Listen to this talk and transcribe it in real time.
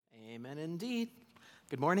Amen indeed.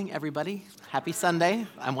 Good morning, everybody. Happy Sunday.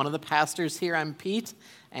 I'm one of the pastors here. I'm Pete,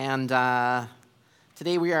 and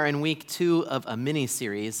today we are in week 2 of a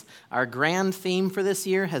mini-series. Our grand theme for this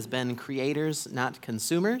year has been creators, not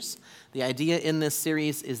consumers. The idea in this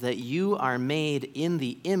series is that you are made in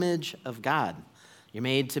the image of God. You're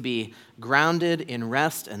made to be grounded in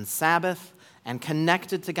rest and Sabbath and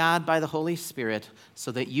connected to God by the Holy Spirit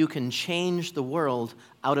so that you can change the world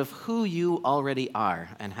out of who you already are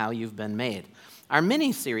and how you've been made. Our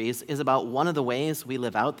mini-series is about one of the ways we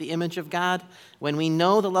live out the image of God. When we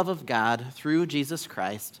know the love of God through Jesus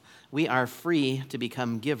Christ, we are free to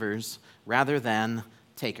become givers rather than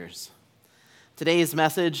takers. Today's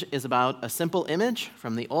message is about a simple image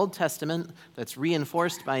from the Old Testament that's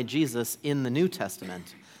reinforced by Jesus in the New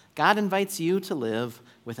Testament. God invites you to live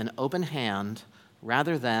with an open hand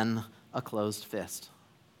rather than a closed fist.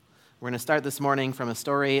 We're going to start this morning from a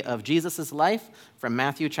story of Jesus' life from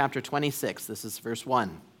Matthew chapter 26. This is verse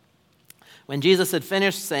 1. When Jesus had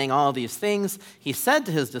finished saying all these things, he said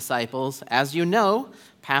to his disciples, "As you know,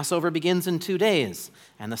 Passover begins in 2 days,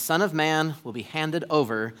 and the Son of Man will be handed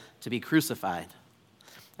over to be crucified."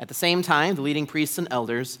 At the same time, the leading priests and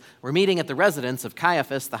elders were meeting at the residence of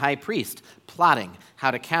Caiaphas, the high priest, plotting how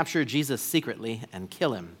to capture Jesus secretly and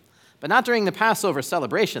kill him. But not during the Passover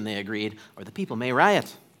celebration, they agreed, or the people may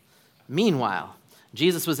riot. Meanwhile,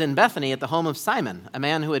 Jesus was in Bethany at the home of Simon, a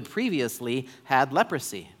man who had previously had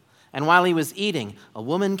leprosy. And while he was eating, a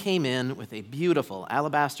woman came in with a beautiful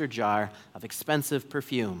alabaster jar of expensive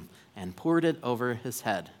perfume and poured it over his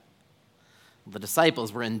head. The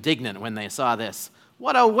disciples were indignant when they saw this.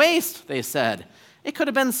 "What a waste," they said. "It could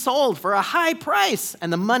have been sold for a high price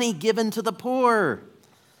and the money given to the poor."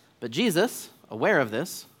 But Jesus, aware of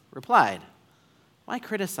this, replied, "Why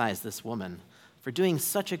criticize this woman for doing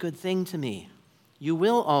such a good thing to me? You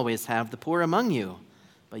will always have the poor among you,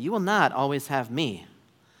 but you will not always have me.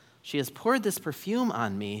 She has poured this perfume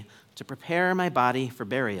on me to prepare my body for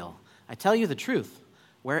burial. I tell you the truth,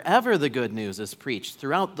 wherever the good news is preached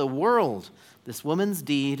throughout the world, this woman's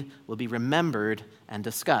deed will be remembered and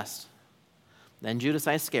discussed." Then Judas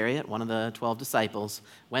Iscariot, one of the 12 disciples,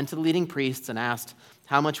 went to the leading priests and asked,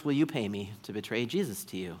 "How much will you pay me to betray Jesus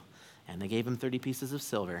to you?" And they gave him 30 pieces of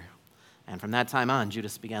silver. And from that time on,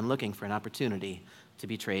 Judas began looking for an opportunity to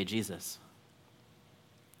betray Jesus.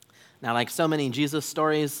 Now, like so many Jesus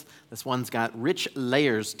stories, this one's got rich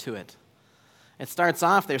layers to it. It starts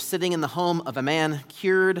off, they're sitting in the home of a man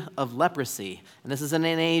cured of leprosy. And this is in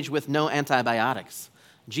an age with no antibiotics.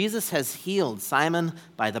 Jesus has healed Simon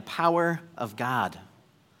by the power of God.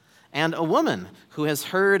 And a woman who has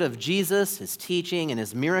heard of Jesus, his teaching, and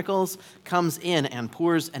his miracles comes in and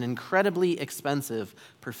pours an incredibly expensive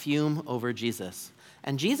perfume over Jesus.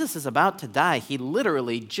 And Jesus is about to die. He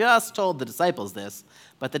literally just told the disciples this,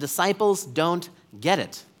 but the disciples don't get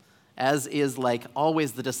it, as is like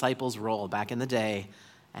always the disciples' role back in the day,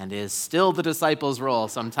 and is still the disciples' role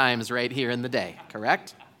sometimes right here in the day,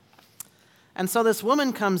 correct? And so this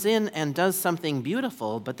woman comes in and does something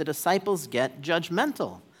beautiful, but the disciples get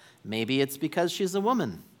judgmental. Maybe it's because she's a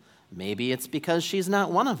woman. Maybe it's because she's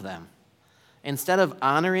not one of them. Instead of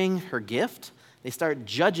honoring her gift, they start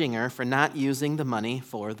judging her for not using the money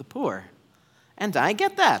for the poor. And I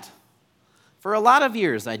get that. For a lot of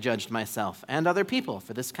years, I judged myself and other people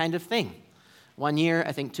for this kind of thing. One year,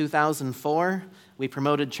 I think 2004, we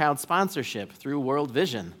promoted child sponsorship through World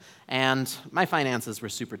Vision, and my finances were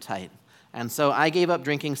super tight. And so I gave up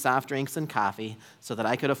drinking soft drinks and coffee so that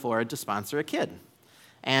I could afford to sponsor a kid.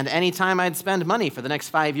 And anytime I'd spend money for the next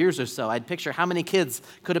 5 years or so, I'd picture how many kids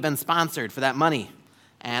could have been sponsored for that money.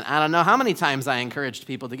 And I don't know how many times I encouraged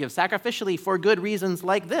people to give sacrificially for good reasons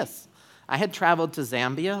like this. I had traveled to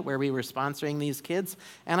Zambia, where we were sponsoring these kids,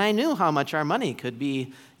 and I knew how much our money could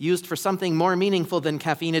be used for something more meaningful than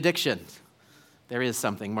caffeine addiction. There is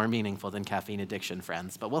something more meaningful than caffeine addiction,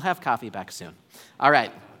 friends, but we'll have coffee back soon. All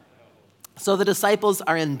right. So the disciples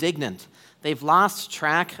are indignant. They've lost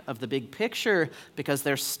track of the big picture because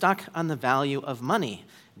they're stuck on the value of money.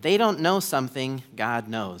 They don't know something God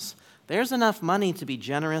knows. There's enough money to be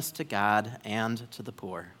generous to God and to the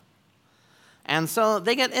poor. And so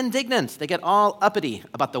they get indignant. They get all uppity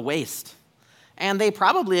about the waste. And they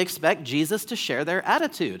probably expect Jesus to share their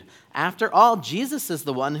attitude. After all, Jesus is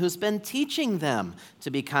the one who's been teaching them to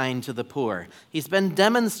be kind to the poor. He's been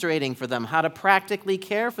demonstrating for them how to practically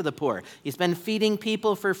care for the poor. He's been feeding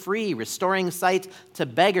people for free, restoring sight to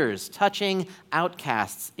beggars, touching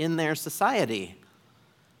outcasts in their society.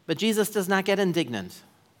 But Jesus does not get indignant.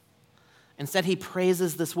 Instead, he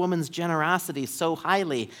praises this woman's generosity so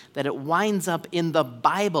highly that it winds up in the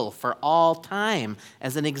Bible for all time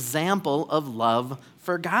as an example of love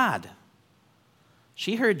for God.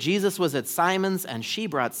 She heard Jesus was at Simon's, and she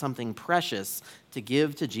brought something precious to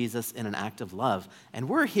give to Jesus in an act of love. And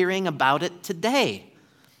we're hearing about it today.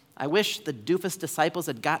 I wish the doofus disciples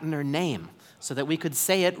had gotten her name so that we could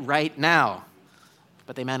say it right now.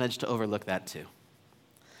 But they managed to overlook that too.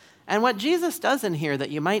 And what Jesus does in here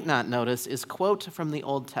that you might not notice is quote from the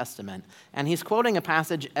Old Testament. And he's quoting a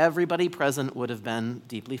passage everybody present would have been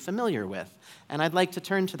deeply familiar with. And I'd like to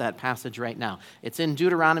turn to that passage right now. It's in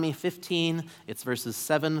Deuteronomy 15. It's verses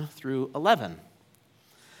 7 through 11.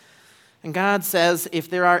 And God says, "If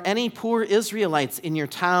there are any poor Israelites in your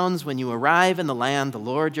towns when you arrive in the land the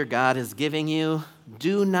Lord your God is giving you,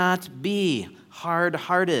 do not be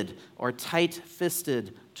hard-hearted or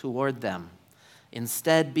tight-fisted toward them.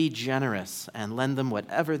 Instead, be generous and lend them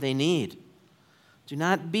whatever they need. Do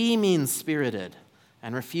not be mean-spirited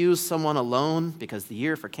and refuse someone a loan because the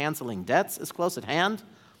year for canceling debts is close at hand.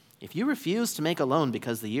 If you refuse to make a loan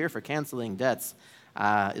because the year for canceling debts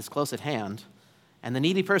is close at hand, and the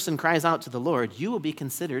needy person cries out to the Lord, you will be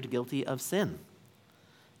considered guilty of sin.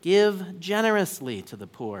 Give generously to the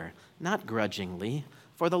poor, not grudgingly,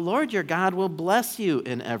 for the Lord your God will bless you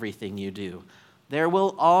in everything you do. There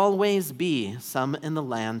will always be some in the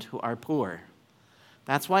land who are poor.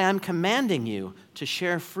 That's why I'm commanding you to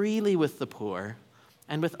share freely with the poor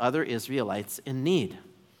and with other Israelites in need."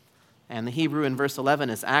 And the Hebrew in verse 11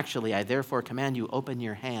 is actually, "I therefore command you, open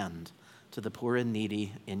your hand to the poor and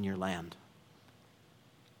needy in your land."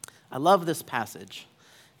 I love this passage.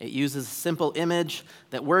 It uses a simple image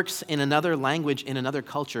that works in another language, in another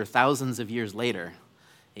culture, thousands of years later.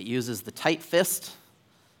 It uses the tight fist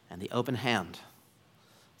and the open hand.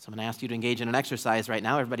 So I'm going to ask you to engage in an exercise right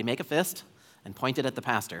now. Everybody make a fist and point it at the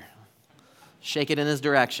pastor. Shake it in his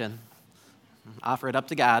direction. Offer it up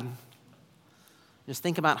to God. Just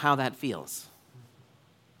think about how that feels.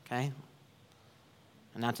 Okay?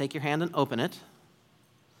 And now take your hand and open it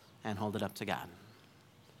and hold it up to God.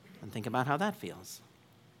 And think about how that feels.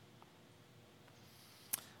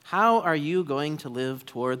 How are you going to live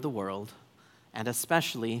toward the world, and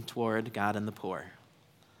especially toward God and the poor?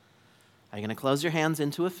 Are you going to close your hands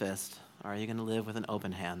into a fist, or are you going to live with an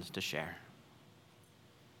open hand to share?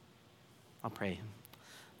 I'll pray.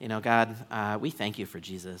 God, we thank you for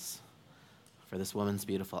Jesus, for this woman's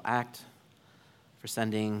beautiful act, for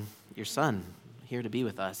sending your son here to be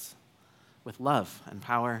with us with love and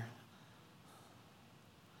power.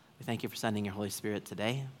 We thank you for sending your Holy Spirit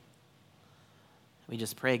today. We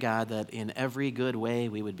just pray, God, that in every good way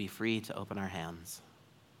we would be free to open our hands.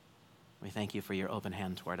 We thank you for your open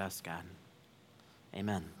hand toward us, God.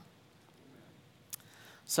 Amen.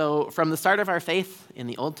 So, from the start of our faith in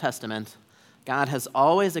the Old Testament, God has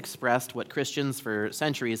always expressed what Christians for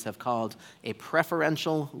centuries have called a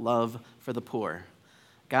preferential love for the poor.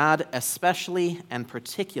 God especially and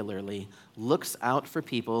particularly looks out for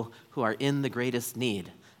people who are in the greatest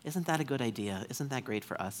need. Isn't that a good idea? Isn't that great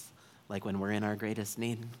for us, like when we're in our greatest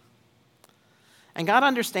need? And God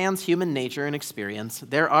understands human nature and experience.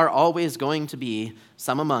 There are always going to be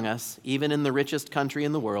some among us, even in the richest country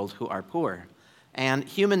in the world, who are poor. And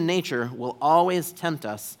human nature will always tempt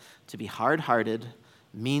us to be hard-hearted,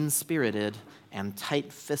 mean-spirited, and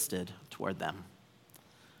tight-fisted toward them.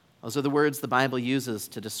 Those are the words the Bible uses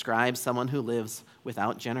to describe someone who lives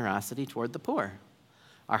without generosity toward the poor.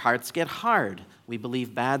 Our hearts get hard. We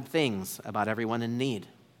believe bad things about everyone in need.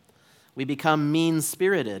 We become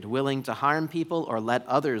mean-spirited, willing to harm people or let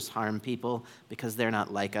others harm people because they're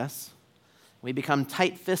not like us. We become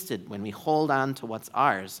tight-fisted when we hold on to what's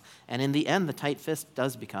ours. And in the end, the tight fist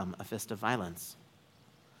does become a fist of violence.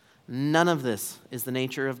 None of this is the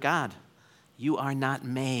nature of God. You are not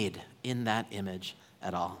made in that image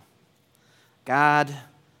at all. God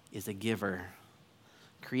is a giver,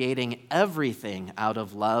 creating everything out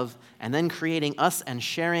of love and then creating us and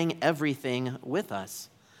sharing everything with us.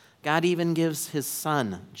 God even gives his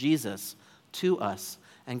Son, Jesus, to us.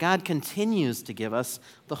 And God continues to give us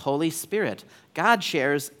the Holy Spirit. God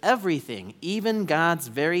shares everything, even God's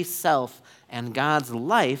very self and God's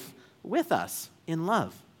life, with us in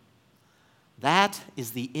love. That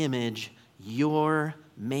is the image you're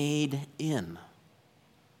made in.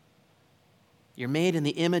 You're made in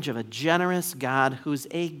the image of a generous God who's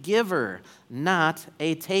a giver, not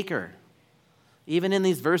a taker. Even in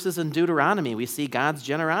these verses in Deuteronomy, we see God's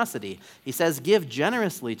generosity. He says, give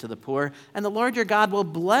generously to the poor, and the Lord your God will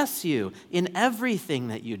bless you in everything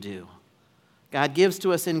that you do. God gives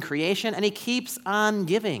to us in creation, and he keeps on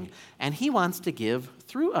giving, and he wants to give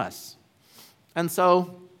through us. And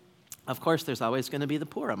so, Of course, there's always going to be the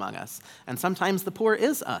poor among us, and sometimes the poor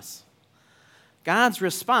is us. God's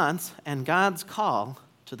response and God's call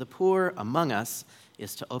to the poor among us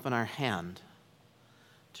is to open our hand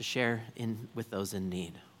to share with those in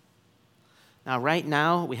need. Now, right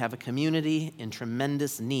now, we have a community in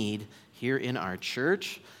tremendous need here in our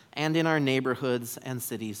church and in our neighborhoods and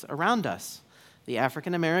cities around us. The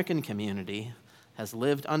African American community has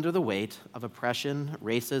lived under the weight of oppression,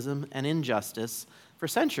 racism, and injustice for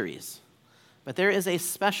centuries. But there is a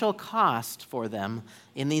special cost for them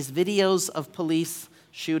in these videos of police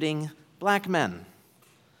shooting black men.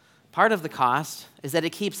 Part of the cost is that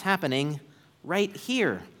it keeps happening right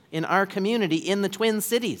here in our community in the Twin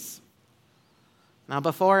Cities. Now,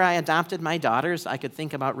 before I adopted my daughters, I could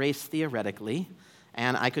think about race theoretically,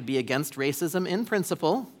 and I could be against racism in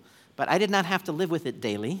principle, but I did not have to live with it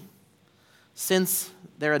daily. Since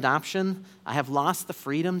their adoption, I have lost the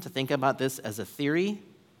freedom to think about this as a theory.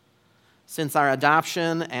 Since our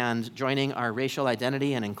adoption and joining our racial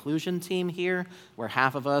identity and inclusion team here, where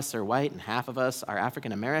half of us are white and half of us are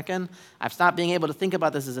African American, I've stopped being able to think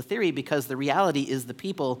about this as a theory because the reality is the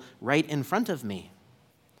people right in front of me.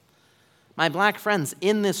 My black friends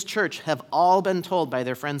in this church have all been told by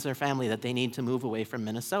their friends or family that they need to move away from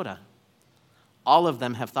Minnesota. All of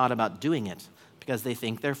them have thought about doing it because they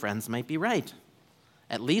think their friends might be right.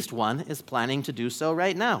 At least one is planning to do so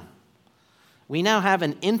right now. We now have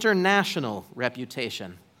an international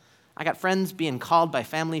reputation. I got friends being called by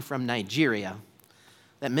family from Nigeria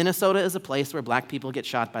that Minnesota is a place where black people get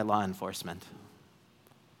shot by law enforcement.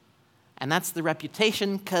 And that's the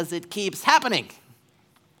reputation because it keeps happening.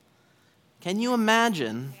 Can you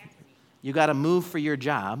imagine you got to move for your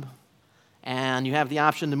job and you have the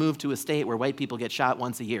option to move to a state where white people get shot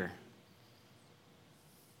once a year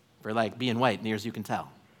for like being white, near as you can tell?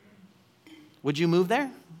 Would you move there?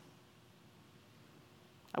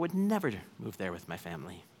 I would never move there with my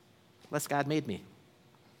family, unless God made me.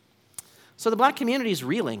 So the black community is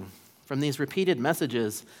reeling from these repeated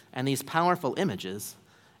messages and these powerful images,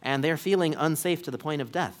 and they're feeling unsafe to the point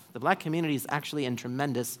of death. The black community is actually in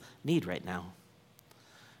tremendous need right now.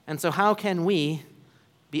 And so how can we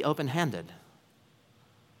be open-handed?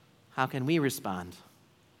 How can we respond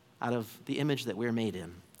out of the image that we're made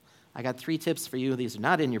in? I got 3 tips for you. These are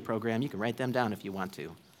not in your program. You can write them down if you want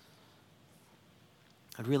to.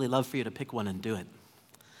 I'd really love for you to pick one and do it.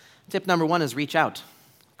 Tip number 1 is reach out.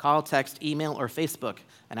 Call, text, email, or Facebook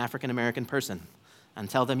an African American person and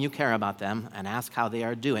tell them you care about them and ask how they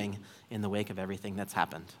are doing in the wake of everything that's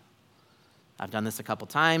happened. I've done this a couple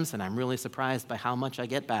times, and I'm really surprised by how much I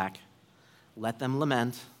get back. Let them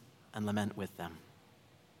lament and lament with them.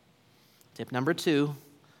 Tip number 2,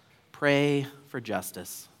 pray for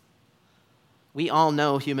justice. We all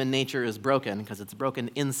know human nature is broken because it's broken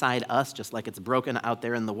inside us just like it's broken out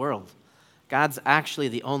there in the world. God's actually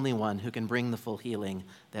the only one who can bring the full healing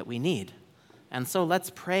that we need. And so let's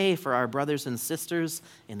pray for our brothers and sisters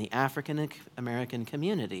in the African American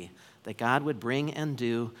community that God would bring and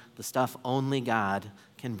do the stuff only God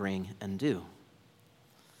can bring and do.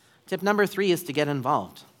 Tip number 3 is to get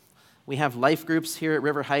involved. We have life groups here at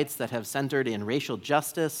River Heights that have centered in racial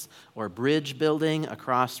justice or bridge building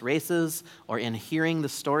across races or in hearing the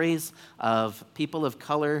stories of people of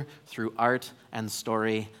color through art and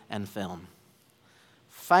story and film.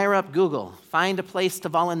 Fire up Google, find a place to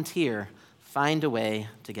volunteer, find a way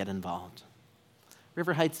to get involved.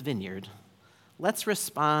 River Heights Vineyard, let's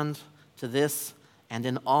respond to this and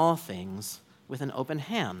in all things with an open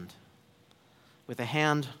hand, with a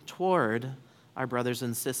hand toward our brothers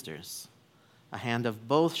and sisters, a hand of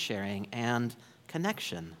both sharing and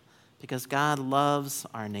connection, because God loves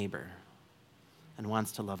our neighbor and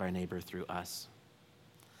wants to love our neighbor through us.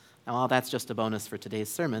 Now, all that's just a bonus for today's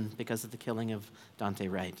sermon because of the killing of Daunte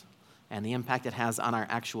Wright and the impact it has on our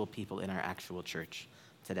actual people in our actual church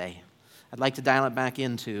today. I'd like to dial it back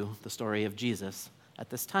into the story of Jesus at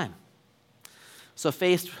this time. So,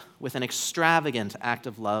 faced with an extravagant act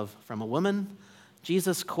of love from a woman,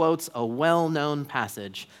 Jesus quotes a well-known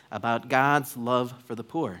passage about God's love for the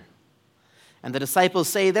poor. And the disciples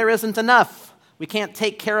say, there isn't enough. We can't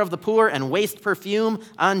take care of the poor and waste perfume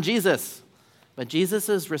on Jesus. But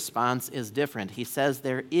Jesus' response is different. He says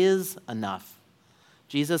there is enough.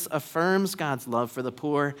 Jesus affirms God's love for the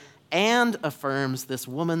poor and affirms this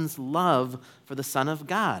woman's love for the Son of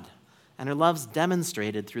God. And her love's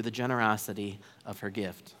demonstrated through the generosity of her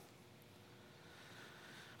gift.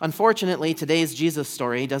 Unfortunately, today's Jesus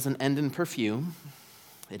story doesn't end in perfume.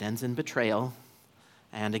 It ends in betrayal.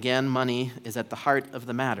 And again, money is at the heart of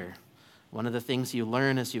the matter. One of the things you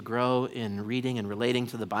learn as you grow in reading and relating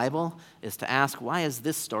to the Bible is to ask, why is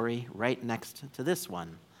this story right next to this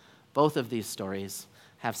one? Both of these stories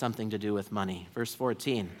have something to do with money. Verse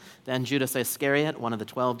 14, then Judas Iscariot, one of the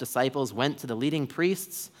 12 disciples, went to the leading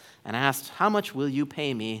priests and asked, how much will you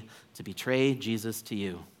pay me to betray Jesus to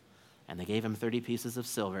you? And they gave him 30 pieces of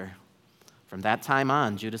silver. From that time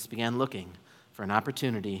on, Judas began looking for an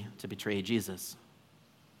opportunity to betray Jesus.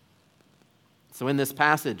 So in this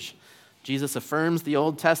passage, Jesus affirms the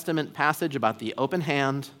Old Testament passage about the open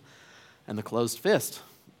hand and the closed fist.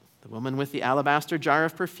 The woman with the alabaster jar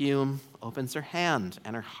of perfume opens her hand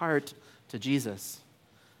and her heart to Jesus.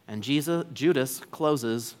 And Judas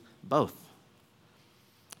closes both.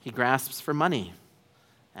 He grasps for money,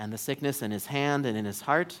 and the sickness in his hand and in his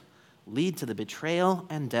heart lead to the betrayal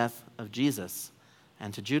and death of Jesus,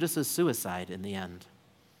 and to Judas's suicide in the end.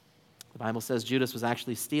 The Bible says Judas was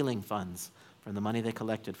actually stealing funds from the money they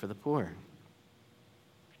collected for the poor.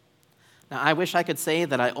 Now, I wish I could say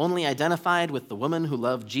that I only identified with the woman who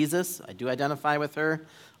loved Jesus. I do identify with her.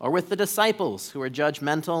 Or with the disciples who are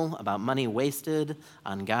judgmental about money wasted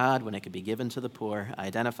on God when it could be given to the poor. I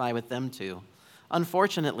identify with them too.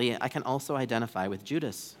 Unfortunately, I can also identify with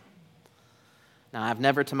Judas. Now, I've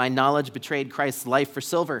never, to my knowledge, betrayed Christ's life for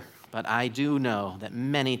silver, but I do know that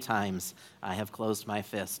many times I have closed my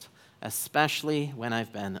fist, especially when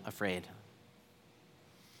I've been afraid.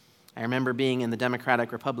 I remember being in the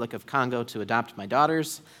Democratic Republic of Congo to adopt my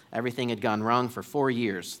daughters. Everything had gone wrong for 4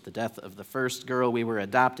 years. The death of the first girl we were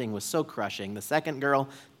adopting was so crushing. The second girl,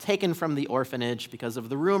 taken from the orphanage because of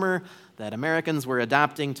the rumor that Americans were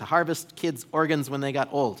adopting to harvest kids' organs when they got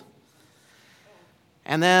old.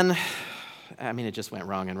 And then, it just went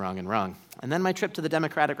wrong and wrong and wrong. And then my trip to the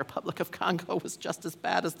Democratic Republic of Congo was just as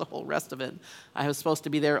bad as the whole rest of it. I was supposed to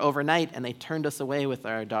be there overnight, and they turned us away with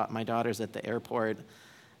my daughters at the airport.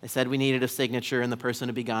 They said we needed a signature and the person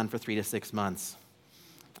would be gone for 3 to 6 months.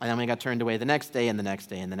 And then we got turned away the next day and the next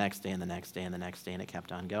day and the next day and the next day and the next day, and it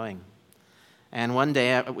kept on going. And one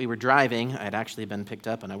day we were driving. I had actually been picked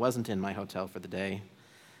up, and I wasn't in my hotel for the day.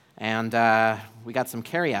 And we got some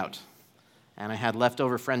carryout, and I had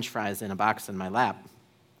leftover French fries in a box in my lap.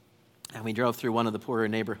 And we drove through one of the poorer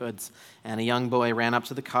neighborhoods, and a young boy ran up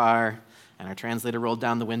to the car, and our translator rolled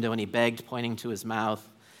down the window, and he begged, pointing to his mouth.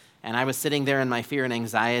 And I was sitting there in my fear and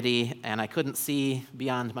anxiety, and I couldn't see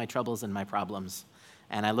beyond my troubles and my problems.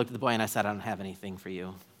 And I looked at the boy and I said, I don't have anything for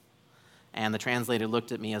you. And the translator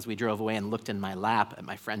looked at me as we drove away and looked in my lap at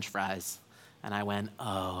my French fries. And I went,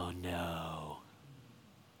 oh no.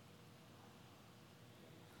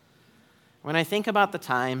 When I think about the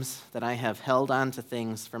times that I have held on to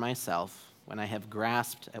things for myself, when I have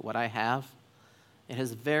grasped at what I have, it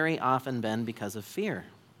has very often been because of fear.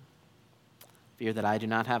 Fear that I do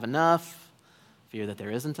not have enough, fear that there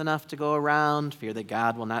isn't enough to go around, fear that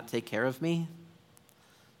God will not take care of me.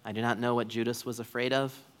 I do not know what Judas was afraid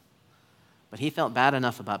of, but he felt bad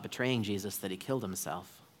enough about betraying Jesus that he killed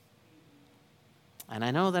himself. And I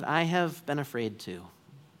know that I have been afraid too.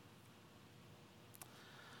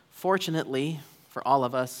 Fortunately, for all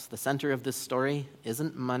of us, the center of this story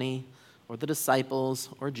isn't money or the disciples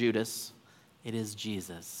or Judas. It is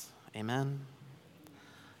Jesus. Amen?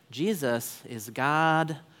 Jesus is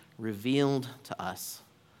God revealed to us.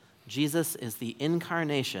 Jesus is the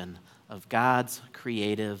incarnation of God's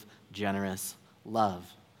creative, generous love.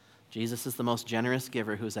 Jesus is the most generous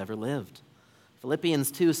giver who's ever lived.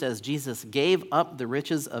 Philippians 2 says Jesus gave up the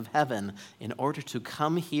riches of heaven in order to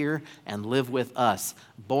come here and live with us,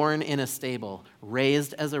 born in a stable,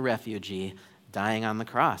 raised as a refugee, dying on the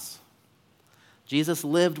cross. Jesus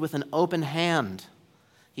lived with an open hand.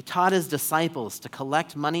 He taught his disciples to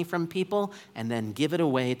collect money from people and then give it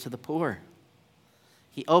away to the poor.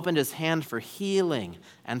 He opened his hand for healing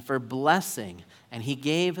and for blessing, and he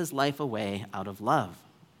gave his life away out of love.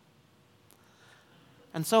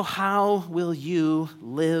 And so how will you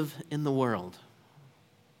live in the world?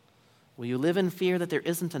 Will you live in fear that there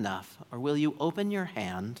isn't enough, or will you open your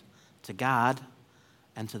hand to God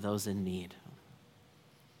and to those in need?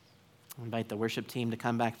 I invite the worship team to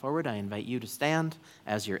come back forward. I invite you to stand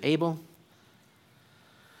as you're able.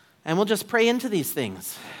 And we'll just pray into these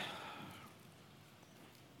things,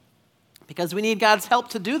 because we need God's help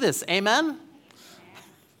to do this. Amen?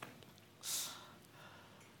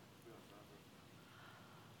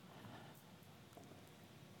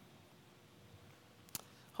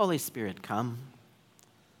 Holy Spirit, come.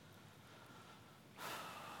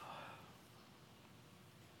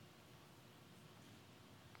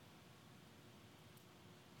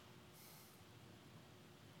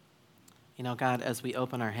 You know, God, as we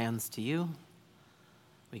open our hands to you,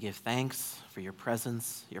 we give thanks for your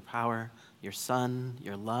presence, your power, your Son,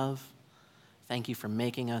 your love. Thank you for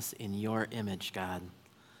making us in your image, God.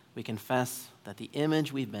 We confess that the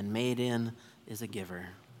image we've been made in is a giver.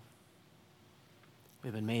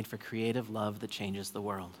 We've been made for creative love that changes the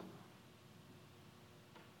world.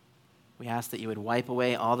 We ask that you would wipe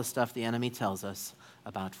away all the stuff the enemy tells us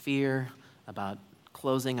about fear, about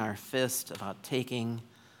closing our fist, about taking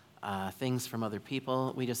things from other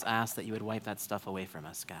people. We just ask that you would wipe that stuff away from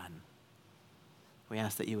us, God. We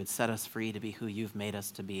ask that you would set us free to be who you've made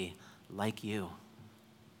us to be, like you.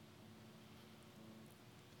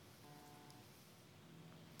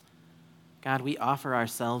 God, we offer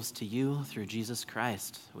ourselves to you through Jesus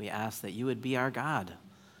Christ. We ask that you would be our God,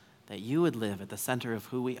 that you would live at the center of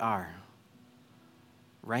who we are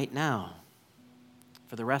right now,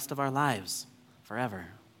 for the rest of our lives, forever.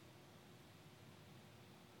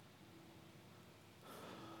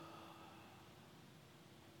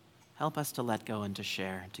 Help us to let go and to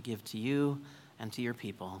share, to give to you and to your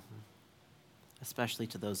people, especially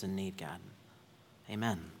to those in need, God.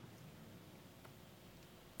 Amen.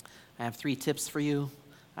 I have 3 tips for you.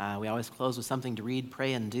 We always close with something to read,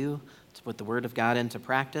 pray, and do to put the Word of God into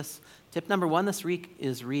practice. Tip number 1 this week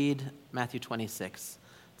is read Matthew 26.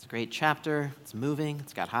 It's a great chapter. It's moving.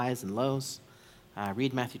 It's got highs and lows.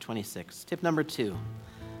 Read Matthew 26. Tip number 2,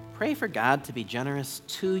 pray for God to be generous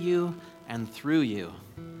to you and through you.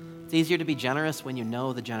 It's easier to be generous when you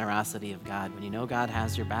know the generosity of God, when you know God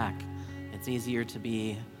has your back. It's easier to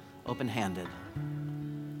be open-handed.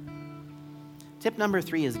 Tip number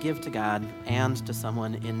 3 is give to God and to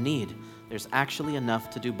someone in need. There's actually enough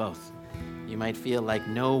to do both. You might feel like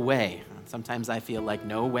no way. Sometimes I feel like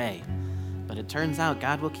no way. But it turns out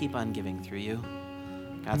God will keep on giving through you.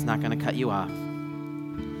 God's not going to cut you off.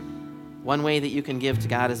 One way that you can give to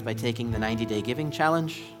God is by taking the 90-day giving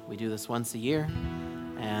challenge. We do this once a year,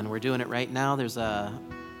 and we're doing it right now. There's a,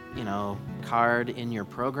 card in your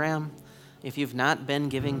program. If you've not been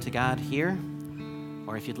giving to God here,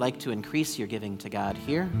 or if you'd like to increase your giving to God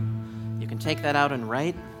here, you can take that out and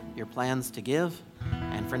write your plans to give.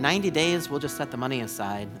 And for 90 days, we'll just set the money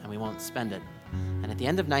aside and we won't spend it. And at the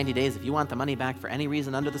end of 90 days, if you want the money back for any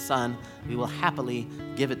reason under the sun, we will happily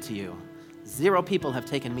give it to you. 0 people have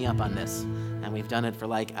taken me up on this. And we've done it for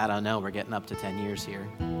we're getting up to 10 years here.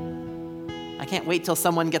 I can't wait till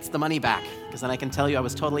someone gets the money back, because then I can tell you I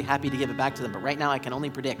was totally happy to give it back to them. But right now I can only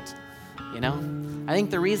predict, I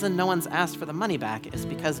think the reason no one's asked for the money back is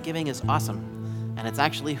because giving is awesome. And it's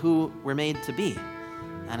actually who we're made to be.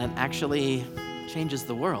 And it actually changes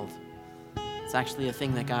the world. It's actually a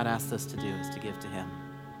thing that God asks us to do, is to give to him.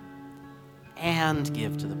 And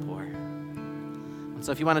give to the poor. And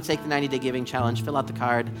so if you want to take the 90-day giving challenge, fill out the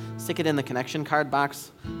card, stick it in the connection card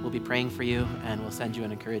box. We'll be praying for you, and we'll send you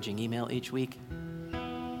an encouraging email each week.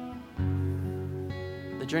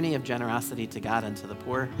 The journey of generosity to God and to the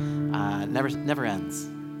poor never ends.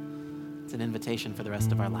 It's an invitation for the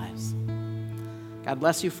rest of our lives. God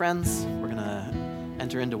bless you, friends. We're going to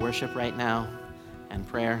enter into worship right now and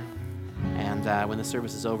prayer. And when the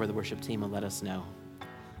service is over, the worship team will let us know.